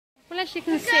as you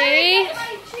can see,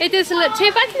 it doesn't look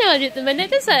too bad now at the minute,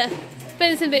 does it?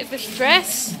 Ben's in a bit of a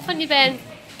stress. Aren't you, Ben?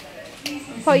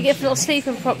 Probably get not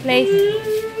sleeping properly.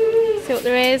 See what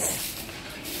there is.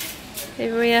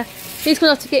 Hey, Maria. He's going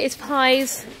to have to get his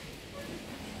pies.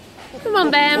 Come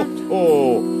on, Ben.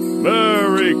 Oh,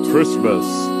 Merry Christmas.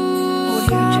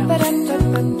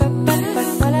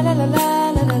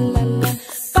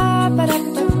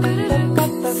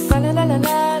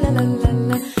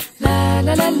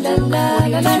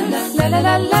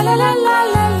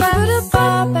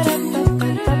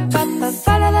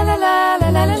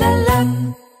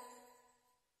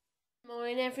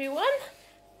 Morning, everyone.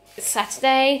 It's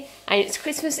Saturday and it's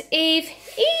Christmas Eve.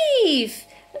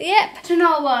 Yep.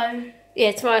 Tomorrow.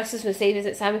 Yeah, tomorrow's Christmas Eve, is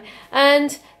it, Sam?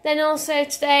 And then also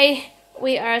today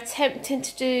we are attempting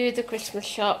to do the Christmas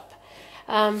shop.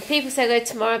 People say go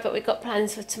tomorrow, but we've got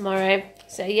plans for tomorrow.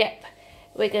 So yep,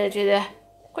 we're going to do the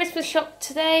Christmas shop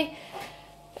today.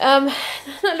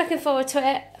 Not looking forward to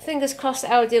it. Fingers crossed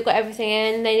Aldi have got everything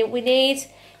in we need.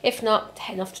 If not,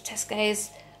 head off to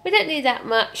Tesco's. We don't need that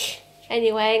much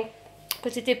anyway,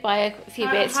 because we did buy a few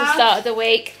bits at the start of the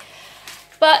week.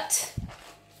 But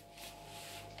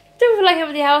don't feel like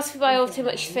everybody else, we buy all too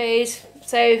much food.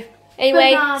 So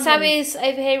anyway, Sammy's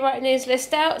over here writing his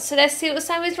list out. So let's see what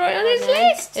Sammy's writing on his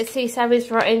list. Let's see Sammy's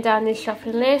writing down his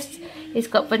shopping list. He's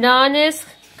got bananas,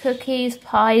 cookies,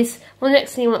 pies. What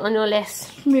next thing you want on your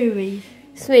list? Smoothie.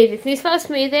 Smoothie. Can you spell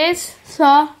smoothies?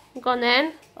 So. Go on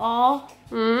then. Oh.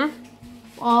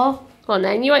 Oh. Go on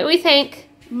then. You what we think?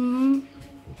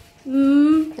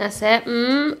 That's it.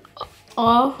 Oh.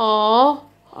 Oh.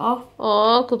 Oh.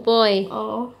 Oh. Good boy.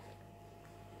 Oh.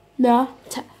 No.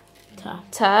 Ta. Ta.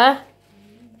 Ta.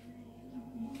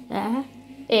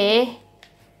 Eh.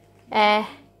 And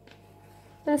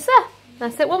so.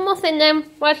 That's it. One more thing then.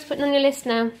 What else putting on your list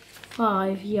now?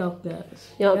 5 yogurts.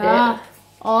 Yogurt. Yeah.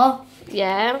 Oh.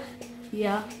 Yeah.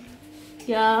 Yeah.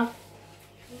 Yeah.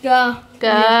 Yeah.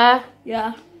 Ga.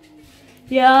 Yeah.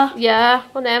 Yeah. Yeah.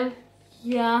 One them.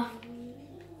 Yeah.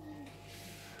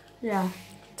 Yeah.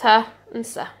 Ta and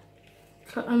sa.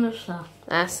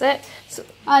 That's it. So,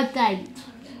 A date.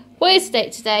 what is the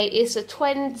date today? It's the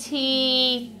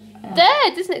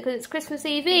 23rd, isn't it? Because it's Christmas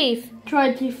Eve.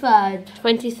 23rd.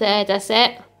 23rd, that's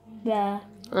it. Yeah.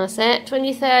 That's it.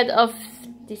 23rd of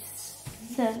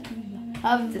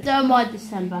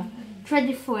December.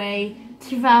 23,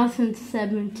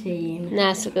 2017.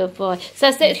 That's a good boy. So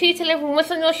that's it for you to live on.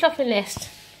 What's on your shopping list?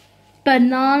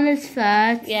 Bananas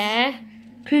first. Yeah.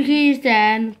 Cookies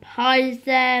then. Pies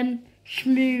then.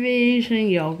 Smoothies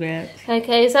and yogurt.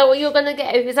 Okay, is that what you're going to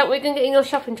get? Is that what you're going to get in your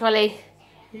shopping trolley?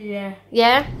 Yeah.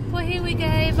 Yeah? Well, here we go.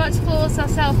 About to force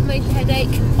ourselves a major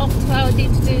headache. Off to Aldi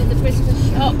to do the Christmas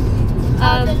shop.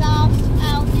 The last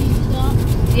Aldi shop.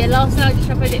 Yeah, last Aldi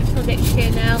shop I did for next year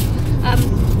now. I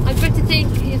dread to think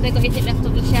if they've got anything left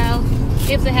on the shelf.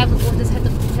 If they haven't, we'll just head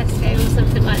up to Tesco or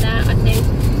something like that, I think.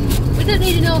 We don't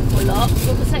need an awful lot,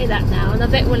 but we'll say that now, and I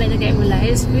bet we'll end up getting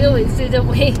loads. We always do, don't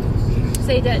we?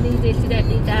 So you don't need this, you don't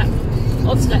need that.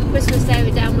 Obviously, like Christmas Day,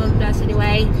 we're down on us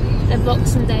anyway. Then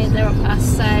Boxing Day, they're up us,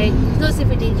 so it's not as if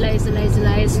we need loads and loads and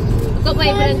loads. I've got my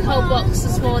Evelyn cold box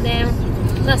this morning.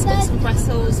 That's got some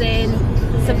Brussels in,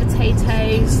 some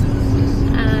potatoes,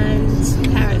 and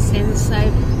carrots in, so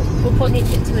we'll probably need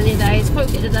to get too many of those.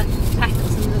 Probably get another pack or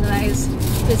something of those.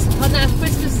 Because can't have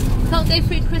Christmas, can't go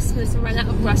through Christmas and run out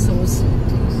of Brussels.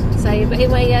 So, but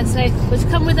anyway, yeah, so we'll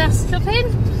come with us shopping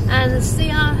and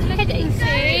see our headache.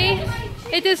 See,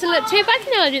 it doesn't look too bad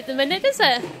now at the minute, does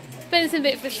it? Ben's in a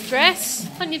bit of a stress.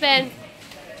 Aren't you, Ben?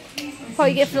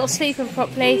 Probably get not sleeping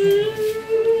properly.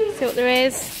 See what there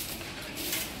is.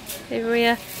 Hey,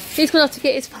 Maria. He's going to have to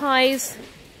get his pies.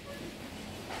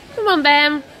 Come on,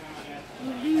 Ben.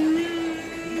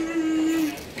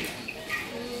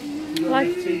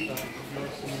 Like, do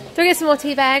we get some more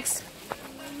tea bags?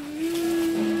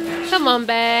 Come on,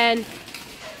 Ben.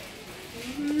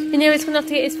 You know he's going to have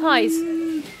to get his pies.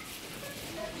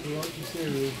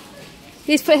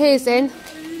 He's put his in.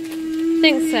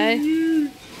 Think so.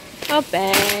 Oh,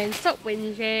 Ben, stop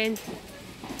whinging.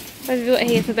 What have we got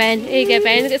here for Ben? Here you go,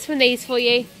 Ben. I'll get some of these for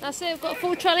you. That's it. We've got a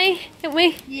full trolley, haven't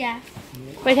we? Yeah.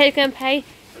 We're going to go and pay.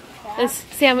 Let's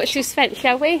see how much we've spent,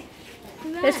 shall we?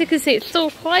 As you can see, it's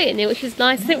still quiet in here, which is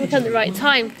nice. I think we've come at the right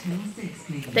time.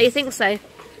 Do you think so?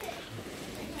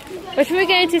 Where should we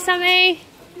go to, Sammy?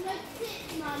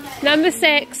 Number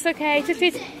 6. Okay,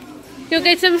 you'll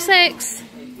go to number 6.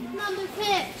 Number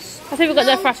 6. I think we've got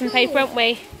enough wrapping paper, haven't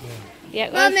we? Yeah.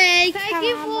 Mummy, thank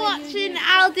you for watching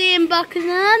Aldi and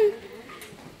Buckingham.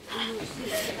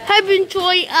 Hope you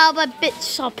enjoy our bit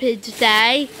shopping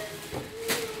today.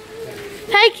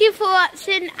 Thank you for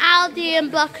watching Aldi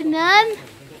and Buckingham.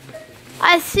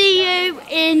 I see you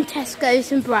in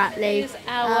Tesco's and Bratley. This is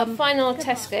our final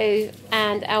Tesco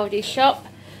and Aldi shop.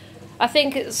 I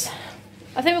think we've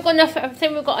got enough. I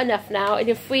think we've got enough now. And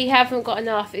if we haven't got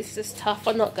enough, it's just tough.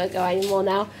 I'm not going to go anymore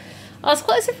now. I was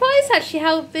quite surprised actually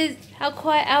how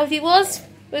quiet Aldi was.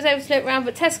 I was able to look around,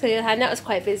 but Tesco that was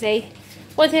quite busy.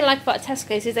 One thing I like about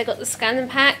Tesco's is they got the scan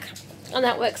and pack, and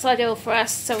that works ideal for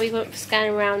us. So we won't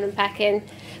scan around and pack in.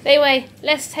 But anyway,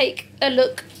 let's take a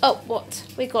look at what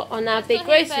we got on our big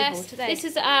grocery haul today. This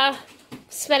is our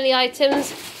smelly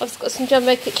items. I've got some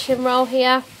jumbo kitchen roll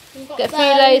here. Got 3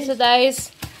 loads of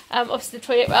those. Obviously the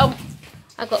toilet roll.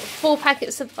 I've got 4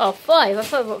 packets of, 5. I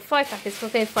thought I got 5 packets,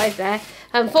 we'll go 5 there.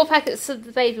 4 packets of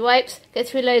the baby wipes. Get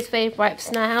 3 loads of baby wipes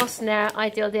in our house, and they're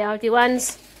ideal, the Aldi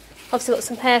ones. Obviously got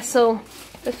some Persil,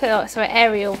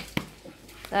 Ariel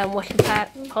washing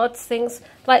pods, things.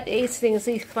 Like these things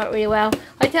come out really well.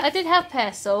 I did have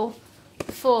Persil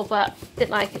before, but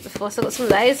didn't like it before, so I've got some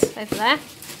of those over there.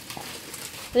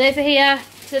 And over here,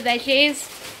 to the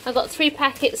veggies, I've got 3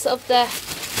 packets of the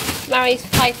Mary's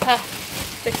Piper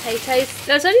potatoes.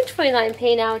 There was only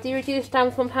 29p now. Aldi reduced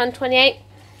down from £1.28.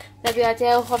 That'd be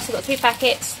ideal. Obviously got 3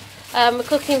 packets. We're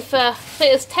cooking for, I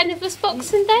think it was 10 of us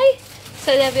Boxing Day.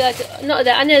 So they'll be ideal. Not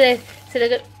that I know they said they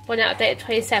got one out of date at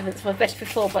 27th, my best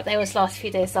before, but they was last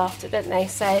few days after, didn't they?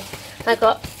 So I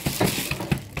got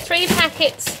 3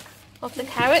 packets of the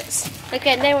carrots.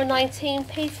 Again, they were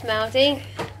 19p from Aldi.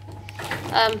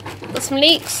 Got some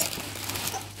leeks,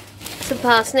 some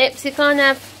parsnips. You can't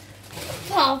have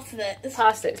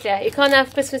parsnips, yeah. You can't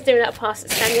have Christmas dinner without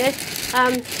parsnips, can you?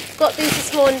 Got these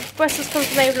this morning. Brussels come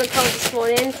from Abel and Cole this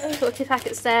morning. Got 2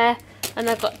 packets there, and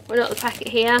I've got another packet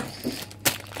here.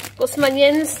 Got some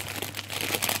onions.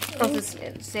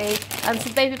 Obviously,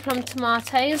 some baby plum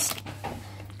tomatoes.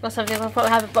 Got something. I'll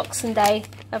probably have a Boxing Day.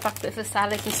 I've got a bit for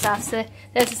salads and stuff. So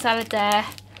there's a salad there.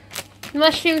 The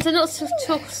mushrooms. I'm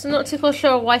not too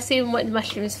sure why Stephen wanted the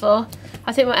mushrooms for.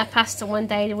 I think we might have pasta one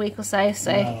day in a week or so.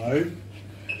 No.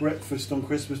 Breakfast on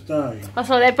Christmas Day. Oh,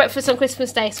 sorry, they're breakfast on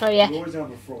Christmas Day, sorry, yeah. We always have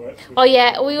a fry-up. Oh,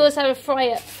 yeah, we always have a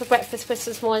fry-up for breakfast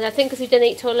Christmas morning. I think because we don't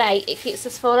eat till late, it keeps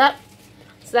us full up.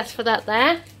 So that's for that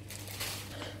there.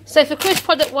 So for Chris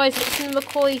product-wise, it's some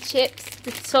McCoy chips,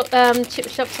 the chip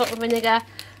shop salt and vinegar.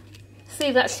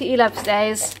 Steve absolutely loves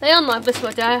those. They are nice,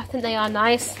 but I think they are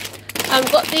nice.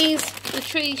 Got these, the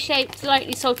tree-shaped,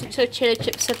 lightly salted tortilla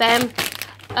chips for them.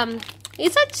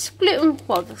 He's had gluten,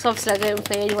 well, obviously they're gluten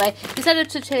free anyway. He's had the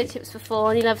tortilla chips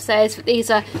before and he loves those, but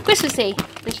these are Christmassy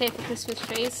in shape of Christmas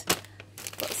trees.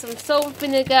 Got some salt and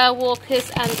vinegar walkers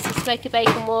and some smoky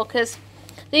bacon walkers.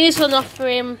 These were on offer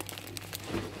in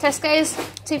Tesco's,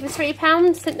 2 for £3,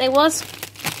 I think they was.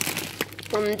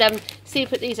 And Steve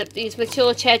put these up, these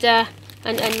mature cheddar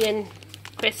and onion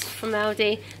crisps from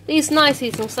Aldi. These nice,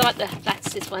 these ones, I like the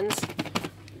lattices ones.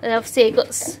 And obviously you've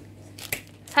got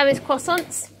Sammy's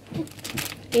croissants.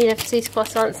 You love these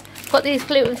croissants. Got these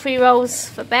gluten-free rolls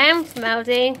for Bam from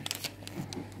Aldi.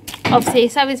 Obviously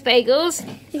Sammy's bagels.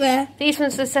 Yeah. These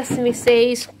ones are sesame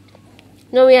seeds.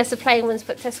 Normally has the plain ones,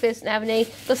 but Tesco doesn't have any.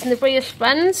 Got some of the brioche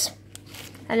buns.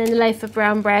 And then the loaf of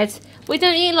brown bread. We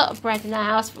don't eat a lot of bread in our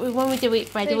house, but when we do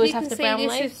eat bread, we always have the brown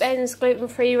loaf. This is Ben's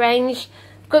gluten-free range.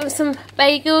 Got some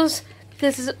bagels,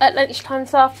 because at lunchtime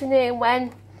this afternoon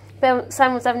when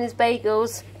Sam was having his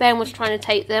bagels, Ben was trying to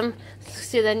take them,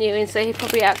 so they're new, and so he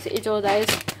probably absolutely adore those.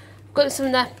 Got some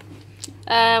of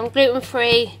the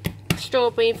gluten-free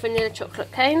strawberry and vanilla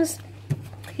chocolate cones.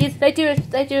 They do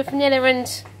a vanilla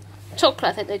and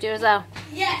chocolate, I think they do as well.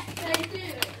 Yes, they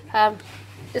do.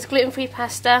 There's gluten-free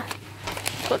pasta.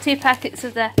 Got 2 packets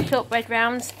of the shortbread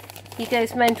rounds. He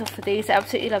goes mental for these. He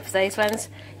absolutely loves those ones.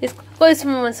 He's got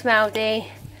some ones from Aldi,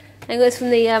 and goes from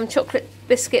the chocolate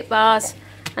biscuit bars,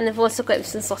 and they've also got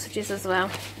some sausages as well.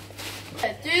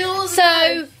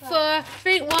 So for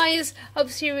drink-wise,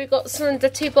 obviously we've got some of the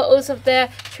 2 bottles of the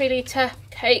 3-litre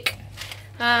Coke.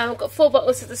 We've got 4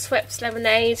 bottles of the Schweppes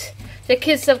lemonade. The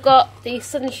kids have got the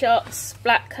Sunshots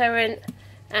blackcurrant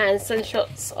and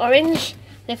Sunshots orange.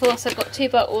 They've also got 2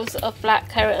 bottles of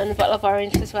blackcurrant and a bottle of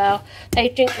orange as well. They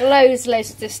drink loads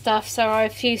of this stuff, so I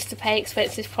refuse to pay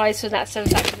expensive price for that, so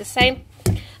it's exactly the same.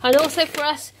 And also for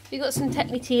us, we've got some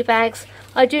Tetley tea bags.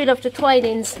 I do love the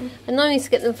Twinings, and I need to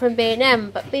get them from B&M,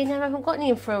 but B&M haven't got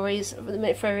any for a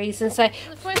reason. So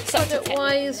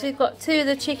product-wise, we've got 2 of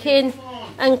the chicken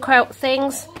and kraut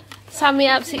things. Sammy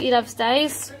absolutely loves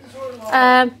those.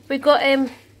 We've got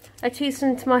him a cheese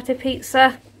and tomato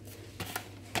pizza.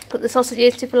 Got the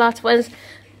sausages, 2 palata ones.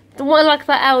 The one I like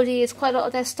about Aldi is quite a lot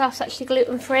of their stuff's actually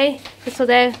gluten free. So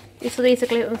these are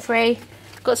gluten free.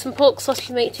 Got some pork sausage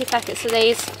meat, 2 packets of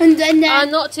these. And then I'm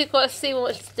not too quite see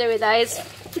what to do with those.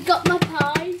 we got my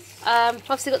pies.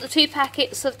 Obviously got the 2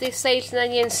 packets of the sage and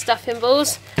onion stuffing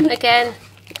balls. Again,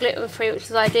 gluten free, which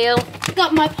is ideal.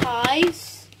 Got my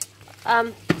pies.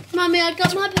 Mummy, I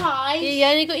got my pies. You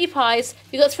only got your pies.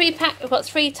 We've got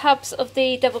 3 tubs of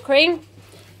the double cream.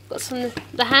 Got some of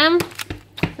the ham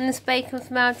and this bacon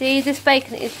from Aldi. This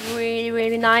bacon is really,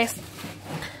 really nice.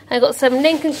 I got some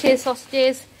Lincolnshire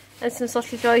sausages and some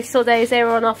sausage rolls. Saw those, they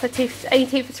were on offer, only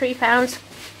 2 for £3.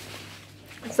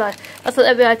 So I thought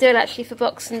that'd be ideal actually for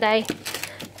Boxing Day.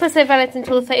 Plus they're valid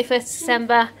until the 31st of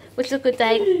December, which is a good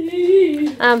day.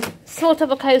 Small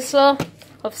tub of coleslaw,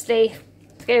 obviously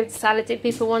to go with the salad if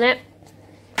people want it.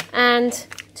 And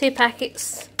 2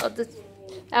 packets of the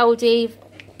Aldi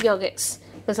yogurts.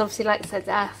 Because obviously, like I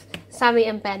said, Sammy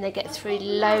and Ben, they get through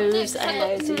loads and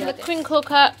loads of yogurts. The crinkle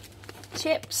cut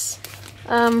chips.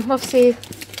 Obviously,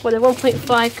 well, they're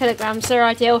 1.5 kilograms, they're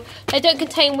ideal. They don't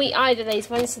contain wheat either, these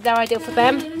ones, so they're ideal for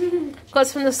them. Got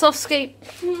some of the soft scoop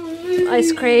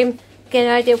ice cream, again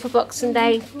ideal for Boxing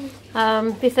Day.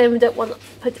 If they don't want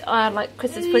like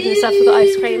Christmas pudding and stuff, we've got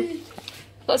ice cream.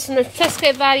 Got some of the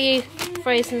Tesco value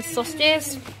frozen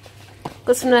sausages.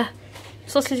 Got some of the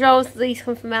sausage rolls, these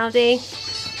come from Aldi.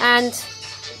 And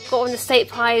got one of the steak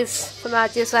pies from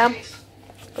Aldi as well.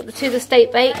 Got the 2 of the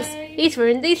steak bakes. These were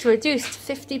reduced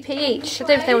to 50p each. I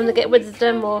don't know if they want to get rid of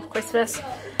them or Christmas.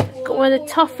 Got one of the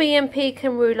toffee and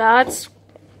pecan roulades.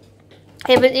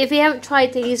 If you haven't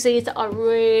tried these are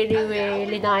really,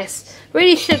 really nice.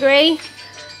 Really sugary,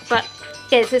 but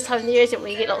yeah, it's this time of the year, isn't it,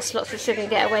 where you get lots and lots of sugar and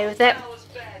get away with it.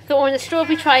 Got one of the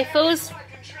strawberry trifles.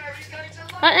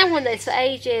 I haven't had one of those for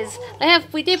ages.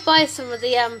 We did buy some of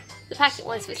the packet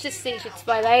ones, but it's just easier to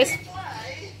buy those.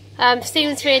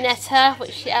 Stephen's Viennetta,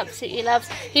 which she absolutely loves.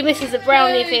 He misses the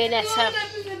brownie Viennetta.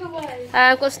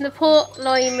 I've got some of the pork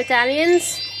loin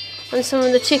medallions and some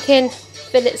of the chicken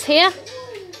fillets here.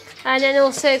 And then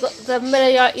also got the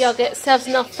Miller yogurt, serves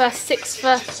an offer 6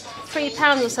 for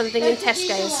 £3 or something in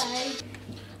Tesco's.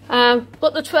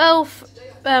 Got the 12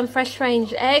 fresh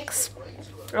range eggs.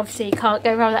 Obviously you can't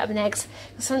go wrong without having eggs.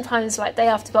 Sometimes like day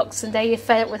after Boxing Day you're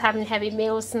fed up with having heavy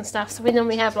meals and stuff, so we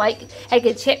normally have like egg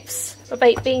and chips or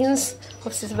baked beans.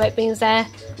 Obviously some baked beans there.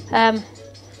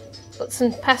 Got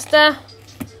some pasta,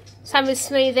 sandwich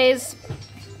smoothies.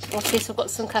 Obviously so I've got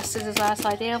some custards as well, that's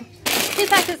ideal. 2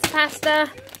 packets of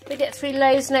pasta. We get through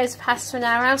loads and loads of pasta in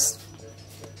our house.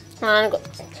 And I've got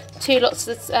 2 lots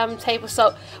of table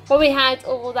salt. When we had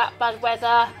all that bad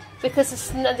weather, because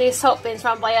the salt bins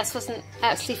run by us wasn't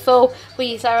actually full, we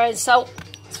used our own salt,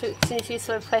 so we continue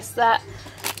to replace that.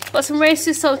 Got some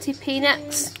roasted salty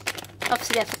peanuts,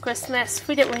 obviously they're for Christmas.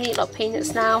 We don't really eat a lot of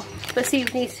peanuts now, but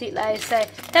Steve needs to eat those, so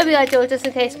that'll be ideal just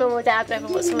in case Mum or Dad ever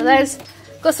want some of those.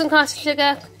 Got some caster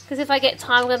sugar, because if I get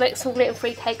time I'm going to make some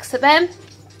gluten-free cakes for them.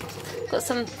 Got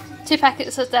some 2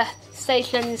 packets of the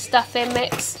sage onion stuffing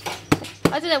mix.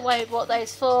 I don't know why we bought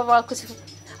those for, because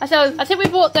I think we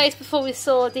bought those before we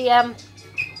saw the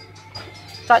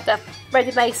like the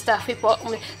ready-made stuff we bought.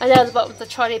 I know the bottom of the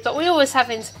trolley, but we're always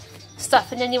having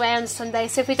stuffing anyway on Sunday,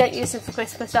 so if we don't use them for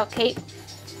Christmas, they'll keep.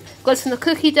 Got some of the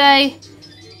cookie dough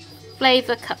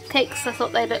flavour cupcakes. I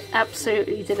thought they looked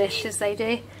absolutely delicious, they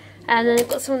do. And then I've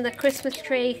got some of the Christmas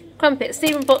tree crumpets.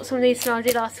 Stephen bought some of these from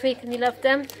Aldi last week and he loved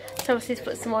them, so obviously he's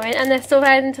put some more in. And they're still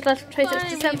around until the 26th of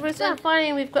December as well.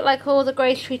 Finally, we've got like all the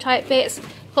grocery type bits.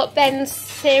 We've got Ben's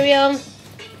cereal,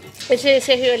 which is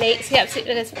cereal elite.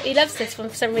 He loves this one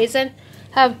for some reason.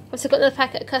 Also got another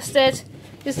packet of custard.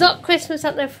 There's not Christmas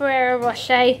up there, Ferrero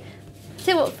Rocher.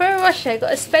 See what, Ferrero Rocher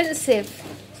got expensive.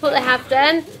 That's what they have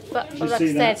done, but like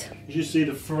I said. Did you see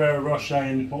the Ferrero Rocher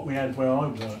in what we had where I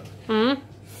work?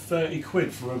 30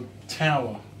 quid for a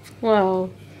tower. Wow.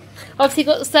 Obviously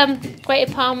got some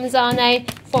grated parmesan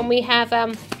when we have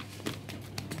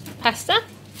pasta.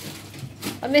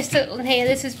 I missed it on here.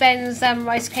 This is Ben's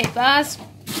rice cake bars.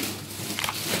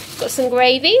 Got some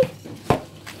gravy.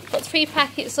 Got 3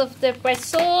 packets of the bread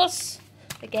sauce.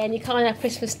 Again, you can't have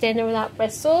Christmas dinner without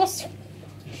bread sauce.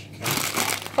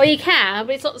 Well, you can,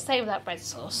 but it's not the same without bread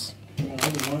sauce. Well, I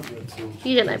don't like bread sauce.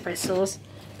 You don't like bread sauce.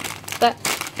 But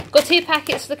got 2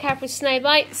 packets of the Cadbury Snow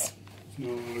Bites.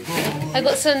 I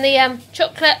got some of the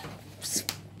chocolate,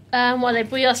 the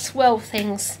brioche swirl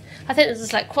things. I think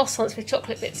there's like croissants with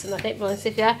chocolate bits in, I think, honest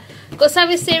if yeah. Got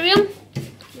Sammy cereal.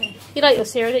 Yeah. You like your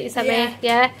cereal, don't you, Sammy?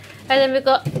 Yeah. And then we've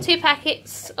got 2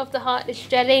 packets of the Heartless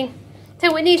jelly.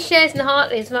 So we need shares in the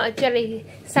Heartless amount of jelly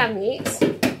Sammy eats.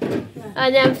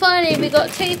 And then finally we got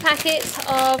 2 packets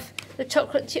of the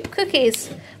chocolate chip cookies.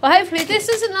 Well, hopefully this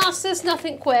doesn't last us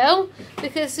nothing well,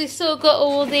 because we've still got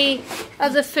all the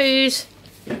other food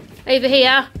over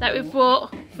here that we bought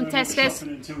from No, Tesco's. we're shopping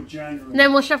until January. No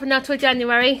more shopping now till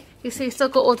January. You see, we've still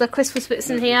got all the Christmas bits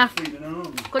in here. Feed an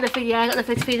army. Got the yeah, got the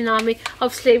food to feed an army.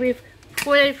 Obviously, we've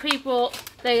already pre-bought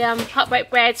the heartbreak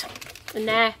bread in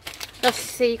there. And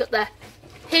obviously, you got the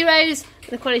heroes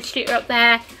and the quality street up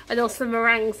there, and also the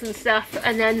meringues and stuff.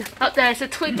 And then up there's the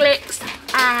Twiglets,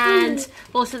 and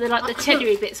also the like the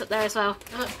cheddary bits up there as well.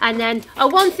 And then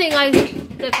one thing I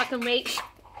don't know if I can reach.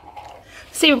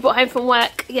 Stephen brought home from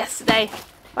work yesterday.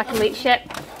 If I can reach it.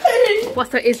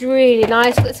 What is really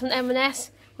nice. Got some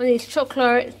M&S. One of these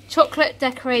chocolate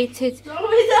decorated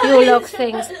Yule log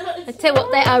things. I tell you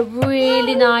what, they are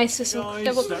really nice with some Guys,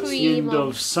 double that's the cream end on.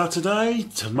 of Saturday.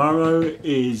 Tomorrow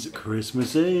is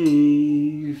Christmas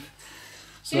Eve.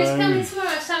 Who's coming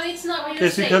tomorrow? Sammy tonight when you're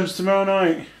Guess who asleep. comes tomorrow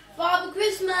night? Father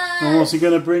Christmas. And what's he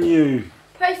going to bring you?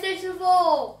 PlayStation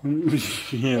 4.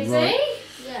 Yeah, Is right.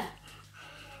 he? Yeah.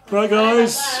 Right,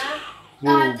 guys.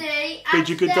 We'll Daddy, bid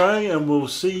you good day, and we'll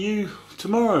see you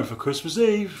tomorrow for Christmas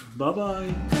Eve. Bye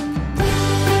bye.